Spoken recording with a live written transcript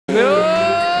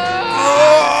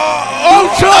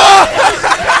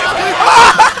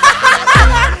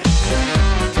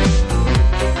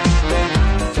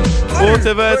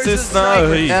water versus snow.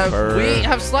 We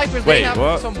have snipers. Wait, they have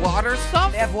what? some water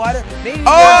stuff. They have water. Maybe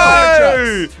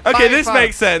Oh! Okay, this Fire.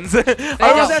 makes sense. Oh,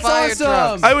 that's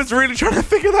awesome. I was really trying to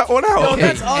figure that one out. No,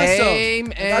 that's awesome. Aim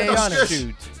gotta be and honest.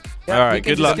 shoot. Yeah, All right, we can good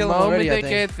just luck. kill The 'em moment already, I they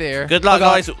think. get there. Good luck,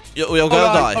 guys. You're gonna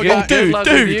die. Oh, Yo, God. dude, luck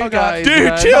with dude, you guys, dude,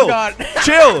 man. chill, Oh, God.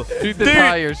 chill, Shoot the dude.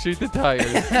 tires. Shoot the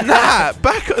tires. Nah,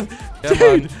 back on,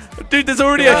 Come dude. There's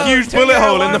already a huge turn bullet your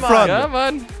hole in the alarm on. front. Come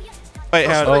on. Wait,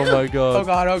 how? Oh my god. Oh,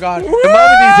 God. Oh, God. The moment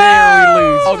he's here, we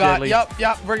lose. Oh, God. Jelly.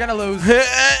 Yep. We're going to lose.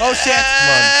 Oh shit.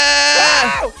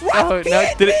 Ah! What? Oh, no,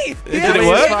 Hit did me. it Hit me.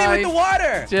 work? Hit me with the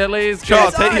water. Jelly's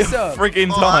Charles, That's take your awesome. freaking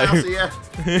Oh, I time. see,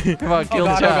 yeah. Come on, Oh, kill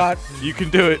God. Chad. Oh, God. You can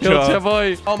do it, Kill Charles. Chad,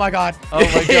 boy. Oh, my God. Oh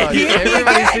my god.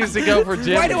 Everybody seems to go for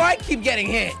Jelly. Why do I keep getting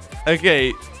hit?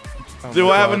 Okay. Oh Do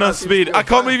my I have God. enough speed? I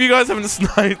can't believe you guys haven't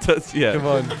sniped us yet. Come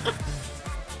on.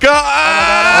 Go!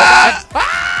 Ah!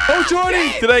 Oh,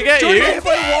 Jordy. Did I get Jordy you? got hit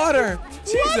by water.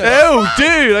 Jesus. Oh,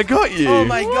 dude, I got you. Oh,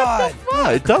 my God.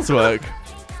 Ah, it does work. 1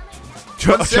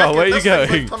 Charles, second, where are you this thing's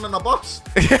going? like turning a bus.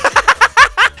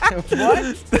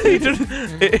 What?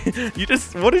 you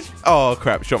just, what is, oh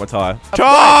crap, shot my tire.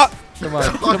 Charles!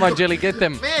 Come on, Jelly, get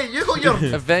them. Man, you got your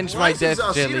Avenge my license death,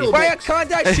 as a Jelly. cereal Why box.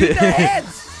 can't I shoot their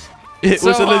heads? It So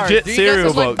was a hard. legit Do you guys cereal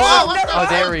just, like, box. Oh, what the Oh,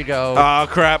 there hell? we go. Oh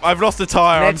crap, I've lost a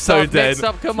tire. I'm Next so up, dead. next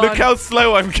up, come Look on. how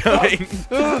slow I'm going.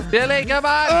 Jelly, come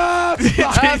on.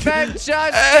 Avenge us,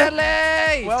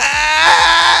 Jelly. Well,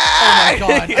 Ah! oh, my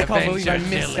God. I can't Avenge believe I your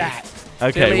missed Jelly. that.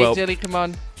 Okay, Jelly, well, Jelly, come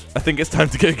on. I think it's time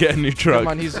to go get a new truck. Come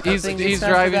on, he's I think it's time for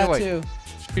driving that away. too.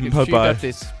 Shoot him, Bye-bye. shoot at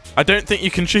this. I don't think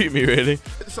you can shoot me, really.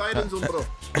 Sirens on, bro.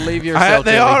 Believe yourself,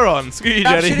 They Jelly. are on. Screw you,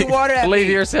 Stop Jelly. shooting water at Believe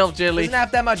me. yourself, Jelly. Doesn't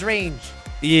have that much range.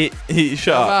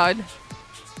 Shut Come up. on.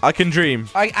 I can dream.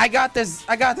 I got this.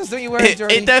 I got this. Don't you worry,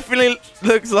 Jordy. It definitely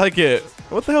looks like it.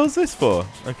 What the hell is this for?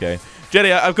 Okay.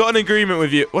 Jelly, I've got an agreement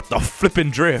with you. What the flipping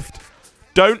drift?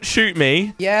 Don't shoot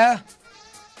me. Yeah.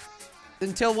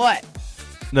 Until what?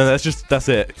 No, that's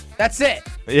it. That's it.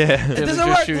 Yeah. It doesn't Jelly,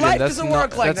 work. just shoot him. Life That's doesn't not-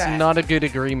 work like That's that. not a good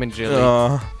agreement, Jelly.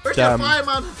 Oh, Where's your damn.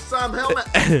 fireman, Sam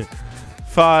Helmet?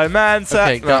 Fireman, sir.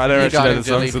 Okay, No, I don't you actually got know it, the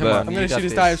Jelly, songs of come that. on. I'm You gonna got shoot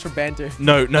his this. tires for banter.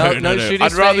 No. No, shoot his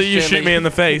I'd rather face, you shoot Jelly. me in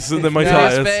the face than my No. Shoot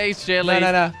his tires. face, Jelly.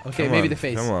 No. Okay, Come maybe on, the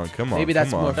face. Come on. Maybe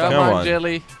that's more Come fun. on,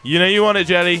 Jelly. You know you want it,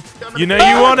 Jelly. You know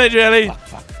you want it, Jelly.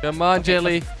 Come on,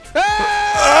 Jelly.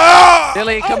 Ah!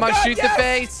 Jelly, come on, God, shoot the yes.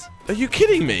 face. Are you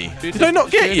kidding me? Shoot Did I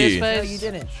not get shoot his you? face. No, you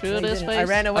didn't. Shoot No, you his didn't. face. I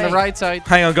ran away. On the right side.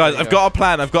 Hang on, guys. There you I've got a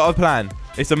plan. I've got a plan.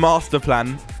 It's a master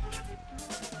plan.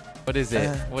 What is it?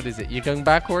 What is it? You going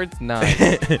backwards? No.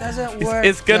 It doesn't work.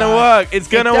 It's gonna Josh. work. It's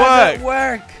gonna It doesn't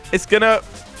work. work. It's gonna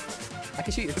I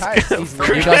can shoot your tires. gonna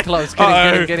easily. You got close.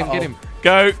 Get him.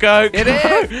 go. Get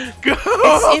him. Go.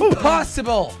 It's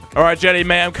impossible. All right, Jelly,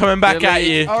 mate. I'm coming back at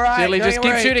you. All right. Jelly, don't just you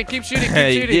keep worry. shooting. Keep shooting. Keep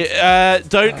Hey, shooting. yeah,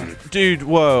 dude,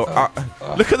 whoa.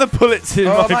 Look at the bullets in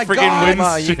Oh my my freaking God. Come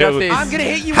on, you got windshield. this. I'm gonna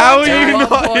hit you. How one are you time.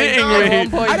 not hitting At me?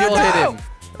 one point, I don't you'll hit know. him.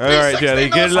 All right, Jelly,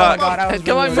 good Oh my luck. God, I was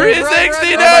Come on, really-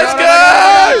 360, run, let's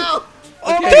run, go!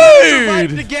 Survived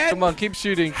Dude! again. Come on, keep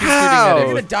shooting. Keep How? shooting You're at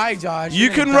gonna him. die, Josh. You You're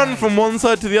gonna can run die. from one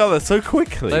side to the other so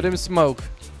quickly. Let him smoke.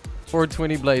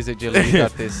 420 blaze it, Jelly. You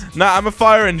got this. Nah, I'm a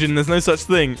fire engine. There's no such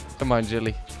thing. Come on,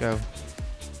 Jelly. Go.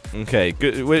 Okay,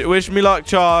 good. Wish me luck,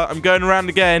 Char. I'm going around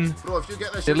again. Bro, if you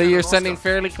get this, Jelly, get you're an sending Oscar.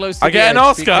 fairly close to I the get an edge.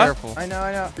 Oscar? Be careful. I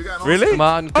know. You get an Really? Oscar. Come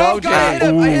on, Oh, go, God, I hit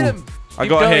Jelly. him. I hit Ooh. him. I Keep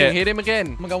got going. hit. Hit him again.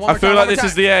 I'm gonna go one I more feel time, like one this more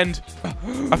is the end.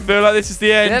 I feel like this is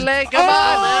the end. Jelly, come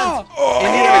on.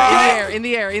 Oh! In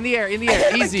the air. Easy.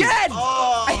 Again.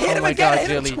 Oh, I hit him my again. God, I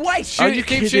hit him Jelly. twice. Are Shoot, you keep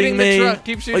kidding shooting me? the truck.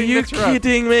 Keep Are shooting you the truck.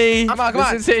 kidding me? Come on.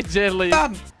 This is it, Jelly.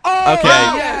 Bam. Oh, Okay,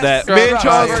 yes. there. Me and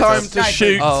Charles Truck. time to Sniper.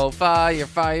 shoot. Oh,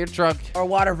 fire truck. Or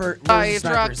water Fire versus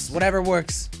trucks. snipers. Whatever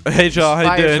works. Hey, Char, how you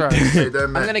Fire doing? trucks. Hey, there,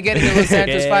 I'm man. gonna get into Los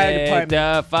Santos Fire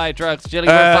Department. Fire trucks. Jelly,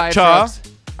 we're fire Char? trucks.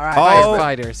 All right. I'll-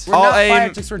 Firefighters. We're I'll not fire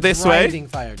aim trucks, we're this way. driving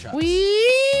fire trucks.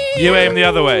 You aim the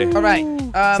other way. All right.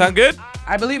 Sound good?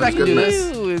 I believe I can do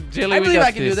this. Ooh, Jelly, I we believe got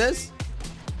I can do this.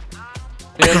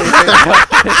 Jelly, we got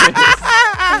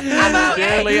this.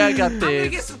 Jelly, I got I'm gonna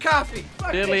get this. some coffee.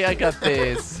 Fuck Jelly, it. I got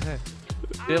this.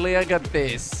 Jelly, I got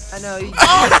this. I know. You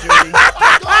That's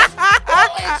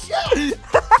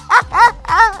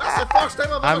the first time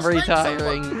I've I'm ever sniped someone.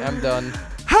 retiring. I'm done.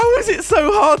 How is it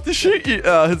so hard to shoot you?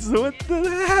 What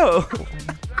the hell?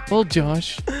 Well,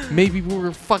 Josh, maybe we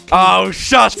were fucking. Oh,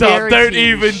 shut up. Don't Charity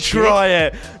even shit. try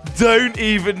it. Don't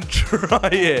even try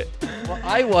it. Well,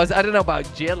 I was. I don't know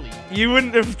about Jelly. You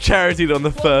wouldn't have charitied on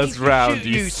the first shoot round.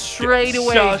 you straight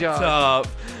away, Shut Josh. up.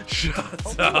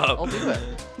 Shut I'll up. do it.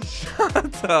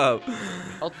 Shut up.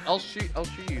 I'll shoot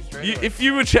you straight You, away. if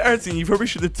you were charitying, you probably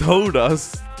should have told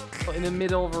us. In the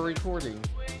middle of a recording.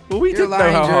 Well, we You're didn't know how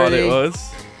lying, hard Jordy. it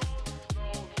was.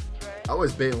 I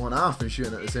was baiting one half and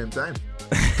shooting at the same time.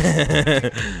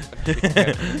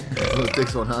 Well, it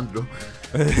takes one hand, bro.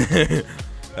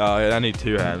 Oh, I need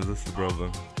 2 hands. That's the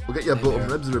problem. We'll get your bottom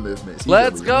ribs removed, mate.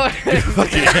 Let's go.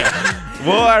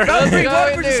 What? Let's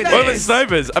go, for dude. the What about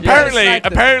snipers? Apparently, snipe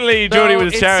them. apparently, Jordy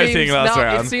was it charioting seems, last no,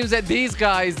 round. It seems that these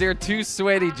guys, they're too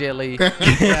sweaty, Jelly.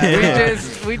 Yeah.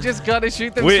 we just gotta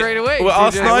shoot them straight away. Well, our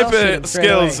We just- will shoot sniper him straight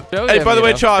skills. away. Show Hey, them, by the you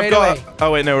way, know. Char, I've Straight got. away.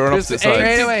 Oh wait, no, we're on Just opposite aim, sides.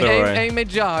 Straight away. Don't worry. aim at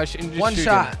Josh and just One shoot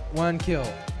shot, 1 kill.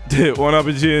 One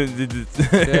opportunity. Him.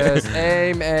 Just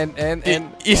aim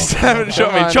and You still haven't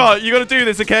shot Come me. on. Char, you gotta do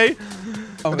this, okay?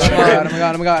 Oh my god, oh my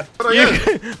god, oh my god. What are you?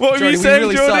 What were Jordy, you we saying,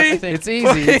 really suck, I Jordy? think. It's easy.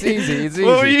 It's easy. It's easy.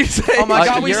 What were you saying? Oh my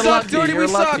god, we you're suck, lucky, Jordy, you're we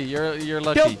suck. lucky. You're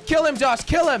lucky. Kill him, Josh,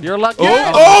 kill him. You're lucky.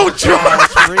 Oh,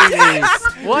 Josh! Really?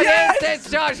 What is this,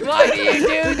 Josh? Why do you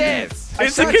do this?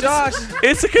 It's shot Josh.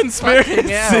 It's a Fucking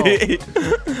conspiracy.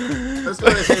 Let's go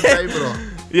at the same time, bro.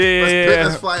 Let's put Yeah.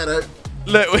 this fire out.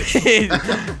 Look,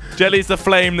 Jelly's the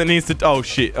flame that needs to. Oh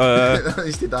shit. That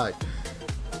needs to die.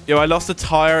 Yo, I lost a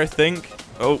tire, I think.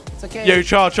 Oh. It's okay. Yo,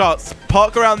 Char,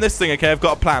 park around this thing, okay? I've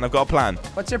got a plan.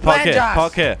 What's your Park plan, here. Josh?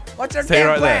 Park here. What's your Stay damn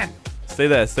right plan? there. Stay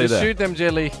there. Stay Just there. shoot them,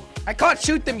 Jelly. I can't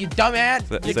shoot them, you dumbass.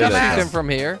 Stay You there. Shoot them dumbass. from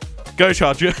here. Go,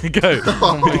 Char. Go.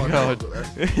 Oh my God.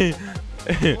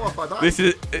 What if I die? This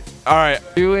is. All right.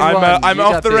 Two in I'm one. You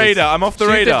off got the this. radar. I'm off the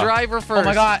Shoot radar. the driver first. Oh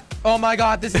my god. Oh my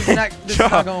god, this is not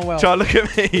going well. Char, look at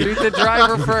me. Shoot the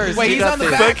driver first. Wait, You he's got on the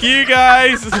this. back. Fuck you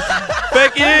guys.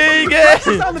 Fuck you guys.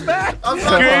 He's on the back. I'm Screw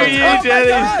sorry. you, Oh my Jelly.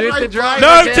 God. Shoot the driver.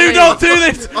 No, Jelly. do not do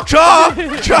this. Char.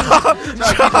 Char.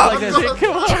 Like this.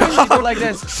 Come on. You do like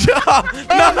this. Char.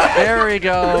 No. There we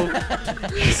go.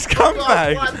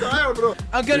 Scumbag. Flat tire, bro.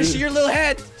 I'm gonna shoot your little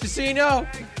head, just so you know.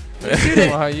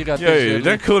 Wow, you got Yo, this. Jelly.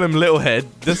 don't call him little head.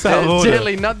 That's out of order.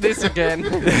 Jelly, not this again.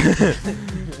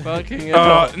 Fucking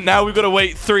hell. Now we've got to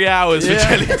wait 3 hours for Yeah.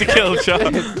 Jelly to kill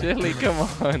Char. Jelly, come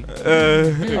on.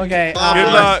 Okay.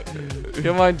 Good luck.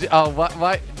 Come on. Oh,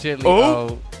 what? Jelly.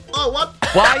 Oh. Oh, what?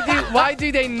 Why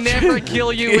do they never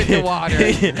kill you with the water?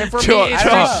 And for Char, me, it's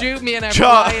Char. just shoot me and I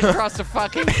Char. fly across the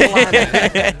fucking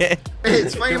planet. Hey,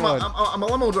 it's fine. Come on. I'm a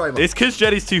limo driver. It's because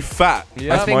Jelly's too fat.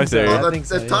 Yeah. That's I my think so. theory. I Oh, think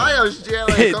the so, yeah. tires,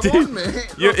 Jelly. Come Dude, on,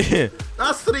 mate. You-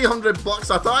 That's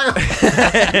 $300 a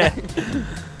tire.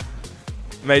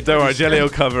 Mate, don't worry. Jelly will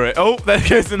cover it. Oh, there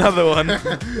goes another one.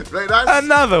 Right, that's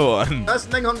Another one.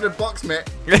 $900,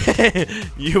 mate.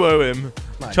 You owe him.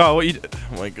 Nice. Char, what you...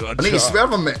 Oh, my God. I need to Char.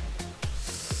 swerve him, mate.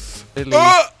 Jelly.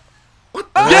 Oh!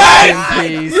 Rest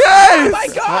in peace. Oh my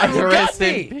Yes! god, you got Rest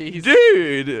in me. peace.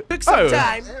 Dude! Took some Oh,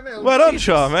 time. Hey, man, well done,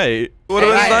 Char, mate. What Hey,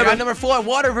 about round sniper? number 4,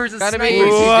 water versus Gotta be snipers.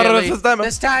 easy. What Jelly. about sniper?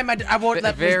 This time I won't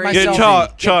let Very myself Char,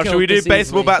 get Char, should killed we do this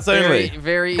baseball easily. bats Very, only?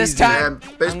 very This easy. time,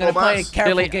 I'm baseball gonna play a bats.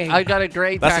 careful Jelly, game. I got a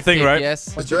great That's the tactic, thing, right?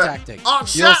 yes. What's do your it. tactic? Oh,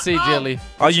 shit. You'll see, no. Jelly.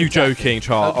 Are you joking,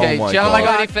 Char? Okay, oh, my Jelly God.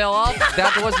 already fell off.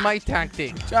 That was my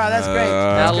tactic. Char, that's great.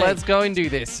 Uh, Now That's great. let's go and do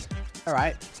this. All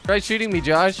right. Try shooting me,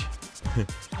 Josh.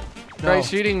 Try No.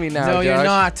 shooting me now, No, Josh. you're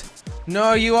not.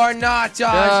 No, you are not,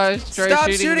 Josh. Josh, try Stop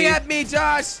shooting shooting me. at me,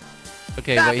 Josh.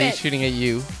 Okay, Stop wait, he's it. shooting at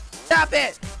you. Stop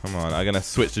it. Come on, I'm going to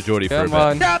switch to Jordy for a Come bit.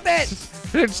 on. Stop it.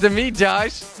 Switch to me,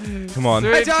 Josh. Come on.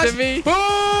 Switch Josh. to me.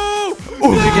 Boo! Did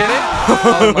you get it?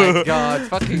 Oh my god.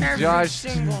 Fucking Every Josh.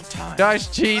 single time.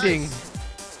 Josh cheating.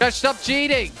 Josh, stop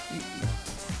cheating.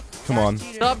 Come on.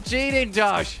 Stop cheating,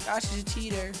 Josh. Josh is a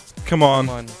cheater. Come on.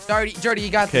 Come on. Jordy, you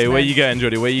got this. Okay, where man. you going,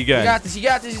 Jordy? Where you You going? got this. You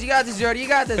got this. You got this, Jordy. You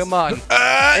got this. Come on.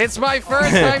 It's my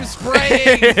first time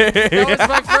spraying. That was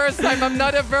my first time. I'm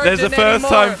not a virgin There's a first anymore.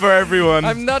 time for everyone.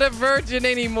 I'm not a virgin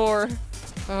anymore.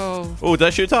 Oh. Oh, did I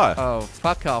shoot a tire? Oh,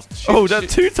 fuck off. Oh,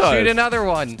 that's two tires. Shoot another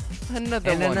one. Another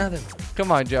And one. another. Come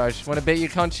on, Josh. Want to bet you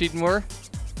can't shoot more?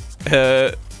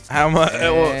 How much?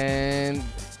 And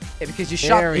Yeah, because you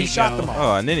There he we shot go. them all.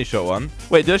 Oh, I nearly shot one.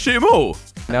 Wait, did I shoot them all?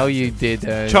 no, you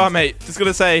didn't. Char, mate, just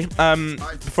gonna say,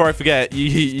 before I forget,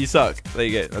 you suck. There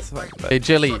you go. That's fine. Hey,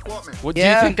 Jelly. Suck what, mate? What do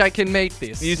Yeah. you think I can make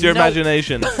this? Use your No.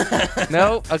 imagination.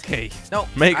 No? Okay. No,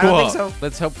 Make I don't what? think so.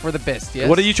 Let's hope for the best, yes?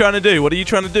 What are you trying to do? What are you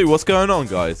trying to do? What's going on,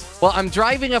 guys? Well, I'm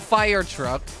driving a fire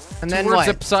truck And then towards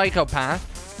what? a psychopath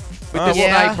with Oh. a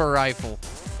Yeah. sniper rifle.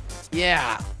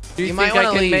 Yeah. Do you, You think might I wanna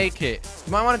can leave. make it?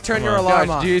 You might want to turn Come your on. alarm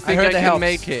Josh, on. do you think I I, heard that can helps.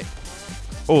 make it?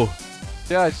 Oh,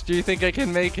 Josh, do you think I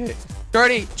can make it?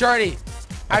 Jordy.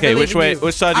 I okay. believe Which in way? you.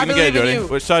 Which side are I you gonna go, believe in Jordy? you.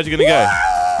 Which side are you gonna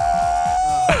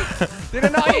go?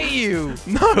 Didn't I hit you?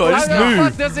 No, I How just the fuck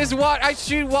moved. does this water? I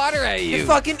shoot water at you. You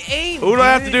fucking aim. All I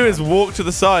have to dude. do is walk to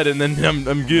the side, and then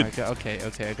I'm good. Okay,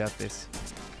 I got this.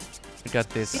 I got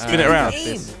this. Spin it around. I got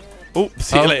this. Oh,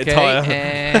 see you later, Tyre.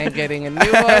 And getting a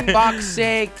new one. Fuck's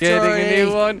sake, Getting Jordy. a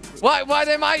new one. What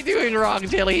am I doing wrong,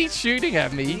 Jelly? He's shooting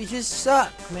at me. You just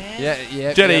suck, man.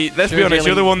 Yeah. Jelly, Yep. let's Sure, be honest, Jelly.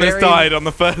 you're the one that's died on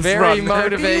the first Very run.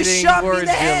 motivating You shot me in words,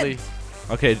 the head. Jelly.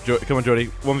 Okay, come on, Jordy.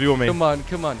 1v1 me.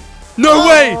 Come on. No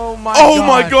way! Oh my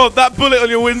my God. god, that bullet on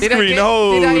your Did I windscreen. did I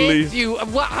Holy. hit you?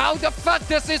 How the fuck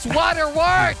does this water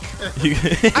work? You-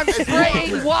 I'm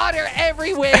spraying water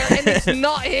everywhere and it's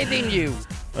not hitting you.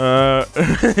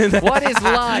 What is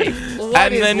life?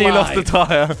 and then you lost the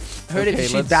tire. Heard Okay, if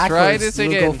she let's backwards, try this we'll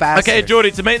again. go faster. Okay,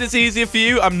 Jordy, to make this easier for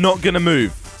you, I'm not going to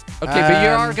move. Okay, but you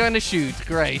are going to shoot.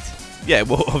 Great. Yeah,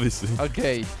 well, obviously.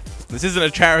 Okay. This isn't a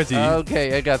charity.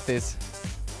 Okay, I got this.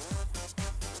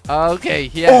 Okay,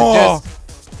 yeah, Oh!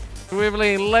 just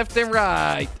swiveling left and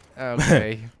right.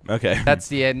 Okay. Okay. That's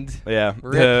the end. Yeah.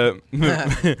 Rip.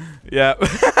 Yeah.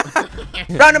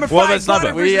 Round number 5. Well, that's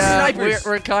sniper. Snipers.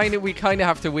 We kind of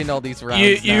have to win all these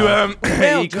rounds. you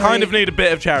now. you kind of need a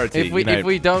bit of charity. If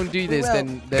we don't do this, Well,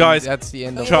 then guys, that's the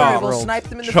end of Char. the We'll world. snipe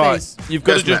them in the Char, face. you've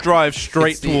got to Yes, just ma'am. drive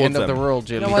straight It's the towards end of the them. world,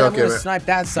 You Jimmy. know what? I'm Okay, gonna right. snipe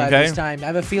that side Okay. this time. I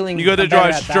have a feeling. You got to I'm better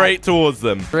drive at that. straight towards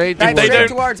them. Straight Right, They straight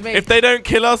don't- towards me. If they don't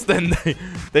kill us, then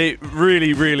they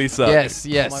really, really suck. Yes.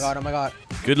 Oh my god! Oh my god!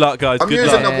 Good luck, guys. I'm Good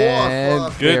using luck. the water. And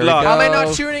Fuck. Good there we luck. How am I go.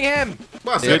 not shooting him?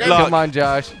 What's Good it? luck. Come on,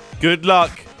 Josh. Good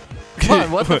luck. Come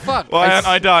on, what the fuck? Why aren't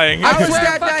I dying? How is swear that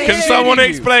I not fucking Can hitting someone you?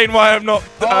 explain why I'm not?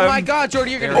 Oh my god,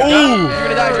 Jordy, you're gonna There die. we go. You're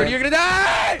gonna die, Jordy. You're gonna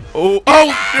die. Oh!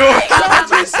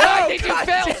 Why did you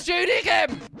fail shooting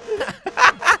him?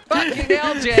 Fucking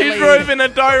hell, Jelly. He drove in a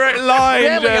direct line,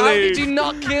 Jelly, how Jelly. did you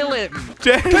not kill him?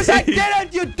 Because I Jelly.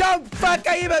 didn't, you dumb fuck!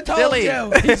 I even told Jelly,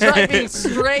 you. he's driving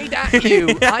straight at you.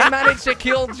 I managed to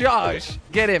kill Josh.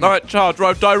 Get him. All right, Char,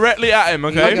 drive directly at him,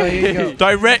 okay? Okay, here you go.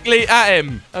 Directly at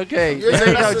him. Okay, Yeah, there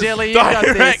you that's go, a- Jelly. You got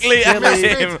this. Directly at Jelly.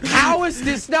 him. How is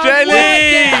this not Jelly!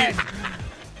 working?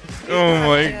 Oh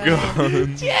my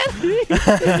god.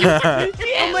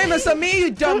 Don't blame us on me,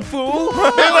 you dumb fool. Who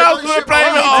else would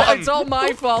blame it on? It's all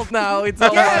my fault now. It's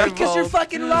all Yeah, my because fault. you're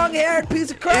fucking long-haired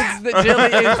piece of crap. It's the Jelly.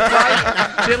 It's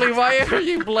my, Jelly, why are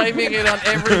you blaming it on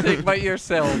everything but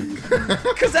yourself?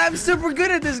 Because I'm super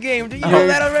good at this game. Do you know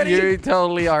that already? You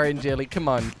totally are in Jelly. Come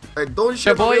on. Hey, don't The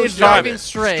shit boy on me, is Jordy. driving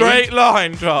straight. Straight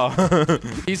line, Char.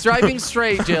 He's driving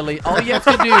straight, Jelly. All you have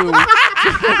to do,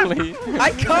 Jelly,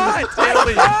 I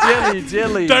can't.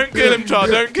 Jelly. Don't kill him, Char.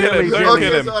 Don't kill him. Don't Okay,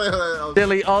 kill him. sorry.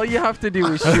 Jelly, all you have to do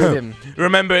is shoot him.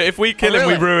 Remember, if we kill him,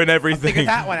 we really? ruin Figure everything.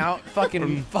 that one out.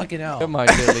 Fucking hell. Come on,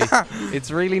 Jelly.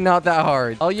 It's really not that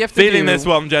hard. All you have to Feeling do this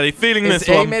one, Jelly. Feeling is this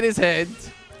aim one. at his head.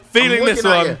 Feeling I'm this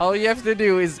looking at one. you. All you have to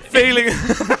do is Feeling.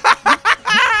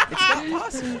 It's not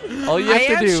possible. all you I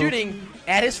have am to do. shooting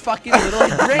at his fucking little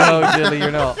brain. No, Jelly,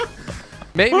 you're not.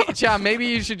 Maybe, Cha, maybe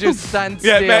you should just stand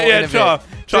Yeah, still. yeah, in a Char. bit.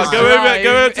 Char, Just go over drive to the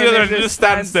other and and then just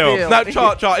stand still. No,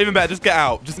 Char, even better. Just get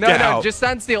out. Just No, get no, out. just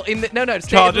stand still. In the stay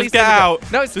Char, at just least get in the car.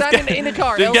 out. No, Just stand in the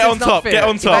car. Just else get it's on not top. fair. Get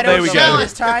on If top. I There don't we shoot go.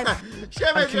 this time, I'm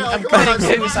Come committing on.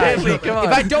 suicide. Jelly, come on.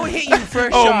 If I don't hit you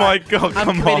first Oh shot, my god, I'm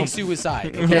come committing on.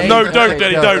 suicide. Okay? No, Okay, don't,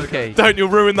 Jelly, go, don't. okay. Don't, you'll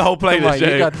ruin the whole Come on, playlist, you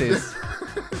Jelly. got this.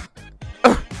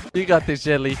 You got this,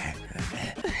 Jelly.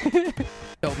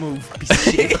 Don't move, piece of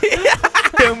shit.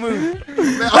 Don't move.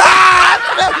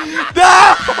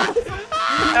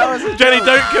 That was a Jelly, joke.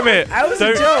 don't commit. That was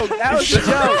a Don't- joke. That was a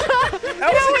joke.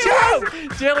 That was a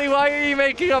joke. Jelly, why are you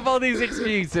making up all these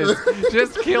excuses?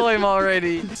 Just kill him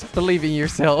already. Just believe in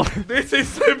yourself. This is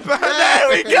so bad. There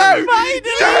we go. Finally.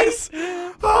 Yes.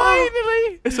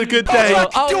 Finally. It's a good day.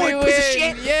 Oh, do we it, piece of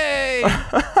win. shit. Yay.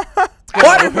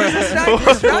 Water versus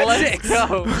snipers, round Let's 6.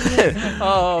 go.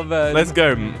 Oh, man. Let's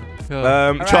go.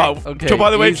 right, Char, okay, Char, by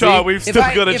the way, easy. Char, we've still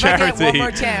got a If I get one charity.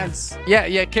 more chance.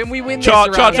 Yeah, can we win Char,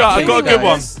 this Char, round? Char, I've Can got a we good win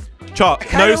one. this? Char,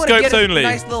 Kinda no wanna scopes get a only.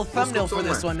 Nice little thumbnail scopes for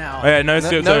this only. one now. Oh, yeah, no No,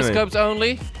 scopes no only. scopes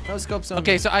only? No scopes only.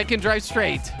 Okay, so I can drive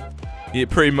straight. Yeah,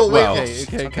 pretty much. Oh, wait, Well,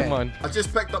 Okay, come on. I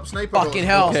just picked up sniper. Fucking bullets.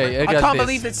 hell. Okay, I I got can't this.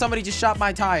 believe that somebody just shot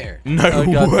my tire. no I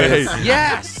got way. this.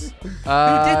 Yes.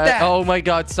 that? Oh my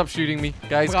god, stop shooting me.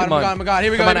 Guys, Oh my God, come oh on. my God, oh my God,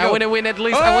 here we go, Come on, here we I go. want to win at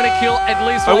least. I want to kill at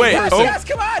least Oh, one wait, person. oh. Yes,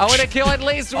 come on. I want to kill at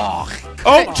least Oh,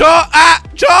 Oh, Char! Ah!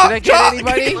 Char! Did I get Char!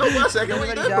 anybody? Oh, one second, what are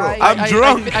you doing, bro? Everybody I'm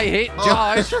drunk. I hit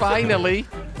Josh, finally.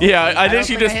 Yeah, I don't literally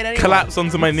think I just hit anyone. collapsed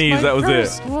onto my knees. That was it.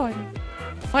 One.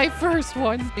 My first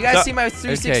one. you guys That- see my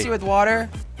 360 Okay. with water?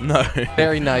 No.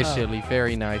 Very nice, Oh. Shelly.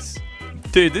 Very nice.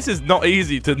 Dude, this is not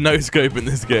easy to no scope in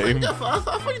this game.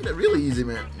 I find it really easy,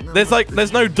 man. No,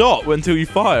 There's no dot until you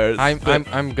fire. I'm gonna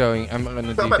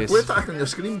Felt do like this. play attack on your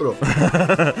screen, bro.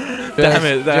 Damn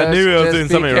it, I knew I was doing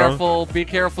something wrong. Be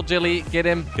careful, Jelly. Get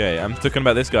him. Okay, I'm talking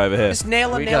about this guy over here. Just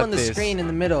nail We a nail got in the this. screen in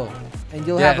the middle, and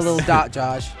you'll have a Yes. little dot,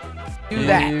 Josh. Do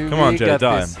that. Come on, We Jelly, got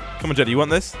die. this. Come on, Jelly, you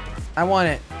want this? I want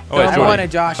it. Oh, wait, I Jordy. want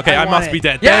it, Josh. Okay, I want must it. be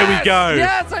dead. Yes! There we go.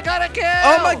 Yes, I got a kill.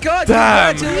 Oh my God!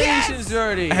 Damn. Congratulations,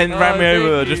 Jordy. And Oh, ran me thank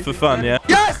over you. just for fun, yeah?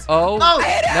 Yes. Oh, No.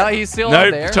 no, he's still on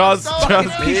No, there. Charles,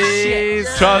 He's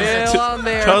still on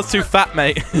there. Charles too fat,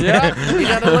 mate. Yeah, you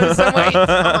gotta lose some weight.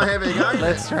 I'm a heavy guy.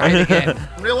 Let's try it again.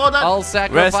 Reload that. I'll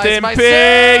sacrifice Rest in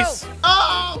myself. peace.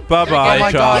 Oh! Oh Bye-bye,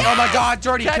 my Charles. God! Oh my God!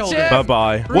 Jordy Catch killed him. him.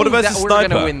 Bye-bye. What Prove about the that we're gonna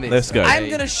sniper? win this. Let's go. I'm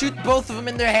gonna shoot both of them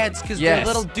in their heads because Yes. they're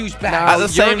little douchebags. Now, At the you're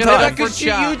same gonna time. go I could for shoot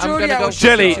Josh. you, I'm Jordy, gonna I go would for shoot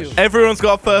Jelly, Josh. everyone's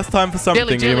got a first time for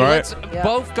something, Jelly, you right? let's Yeah.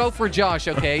 both go for Josh,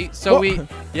 okay? So What? we,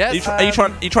 yes. Are you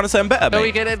trying to say I'm better, So we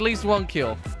mate? get at least one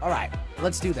kill. All right,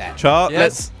 let's do that.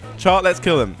 Yes. Let's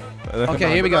kill him.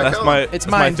 Okay, here we go. That's my It's that's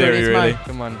mine, my theory, Jordy, it's really. mine.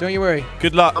 Come on. Don't you worry.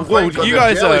 Good luck. I'm Whoa, fighting 'cause you of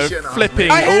guys jelly are shit now. flipping.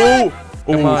 I hit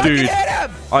Oh, Come on. dude. Hit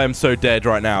him! I am so dead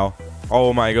right now.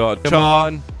 Oh my God. Come Char,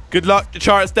 on. good luck.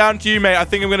 Char, it's down to you, mate. I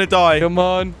think I'm going to die. Come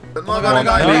on. Oh Oh my God! Oh my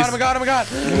God! Oh my God! Oh my God!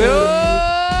 Oh my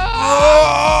God!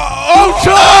 Oh,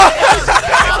 Char!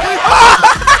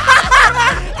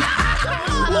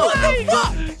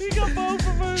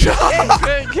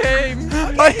 Good game.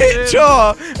 I hit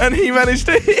Char, and he managed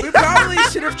to hit. We probably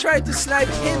should have tried to snipe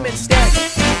him instead.